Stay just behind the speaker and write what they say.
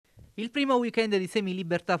Il primo weekend di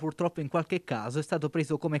semilibertà purtroppo in qualche caso è stato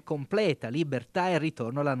preso come completa libertà e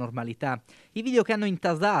ritorno alla normalità. I video che hanno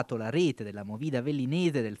intasato la rete della movida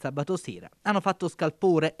avellinese del sabato sera hanno fatto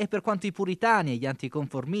scalpore e per quanto i puritani e gli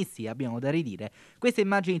anticonformisti abbiano da ridire, queste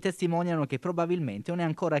immagini testimoniano che probabilmente non è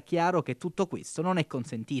ancora chiaro che tutto questo non è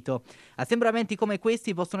consentito. Assembramenti come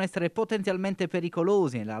questi possono essere potenzialmente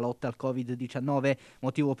pericolosi nella lotta al Covid-19,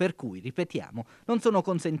 motivo per cui, ripetiamo, non sono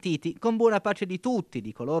consentiti con buona pace di tutti,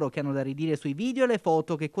 di coloro che hanno da ridire sui video e le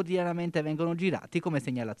foto che quotidianamente vengono girati come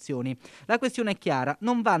segnalazioni. La questione è chiara,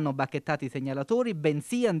 non vanno bacchettati i segnalatori,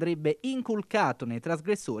 bensì andrebbe inculcato nei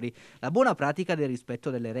trasgressori la buona pratica del rispetto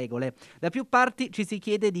delle regole. Da più parti ci si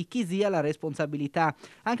chiede di chi sia la responsabilità.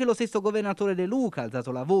 Anche lo stesso governatore De Luca ha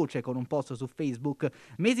alzato la voce con un post su Facebook.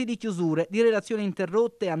 Mesi di chiusure, di relazioni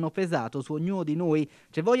interrotte hanno pesato su ognuno di noi.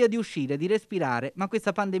 C'è voglia di uscire, di respirare, ma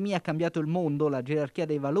questa pandemia ha cambiato il mondo, la gerarchia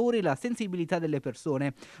dei valori, la sensibilità delle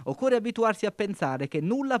persone. Occorre abituarsi a pensare che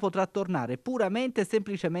nulla potrà tornare puramente e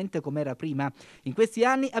semplicemente come era prima. In questi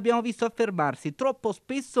anni abbiamo visto affermarsi troppo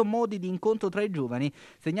spesso modi di incontro tra i giovani,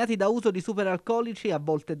 segnati da uso di superalcolici e a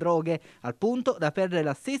volte droghe, al punto da perdere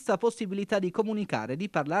la stessa possibilità di comunicare, di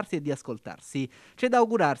parlarsi e di ascoltarsi. C'è da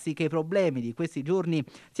augurarsi che i problemi di questi giorni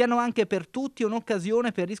siano anche per tutti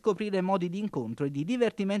un'occasione per riscoprire modi di incontro e di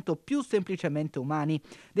divertimento più semplicemente umani.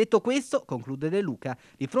 Detto questo, conclude De Luca,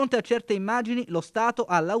 di fronte a certe immagini lo Stato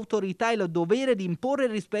ha l'autorità e il dovere di imporre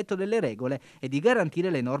il rispetto delle regole e di garantire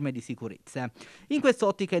le norme di sicurezza. In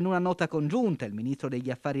quest'ottica, in una nota congiunta, il ministro degli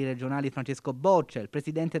affari regionali Francesco Boccia e il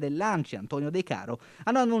presidente dell'ANCI Antonio De Caro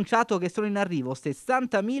hanno annunciato che sono in arrivo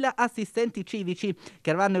 60.000 assistenti civici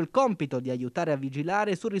che avranno il compito di aiutare a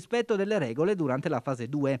vigilare sul rispetto delle regole durante la fase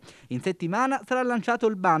 2. In settimana sarà lanciato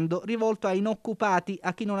il bando rivolto a inoccupati,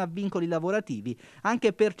 a chi non ha vincoli lavorativi,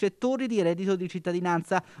 anche percettori di reddito di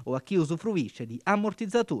cittadinanza o a chi usufruisce di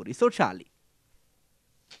ammortizzatori sociali.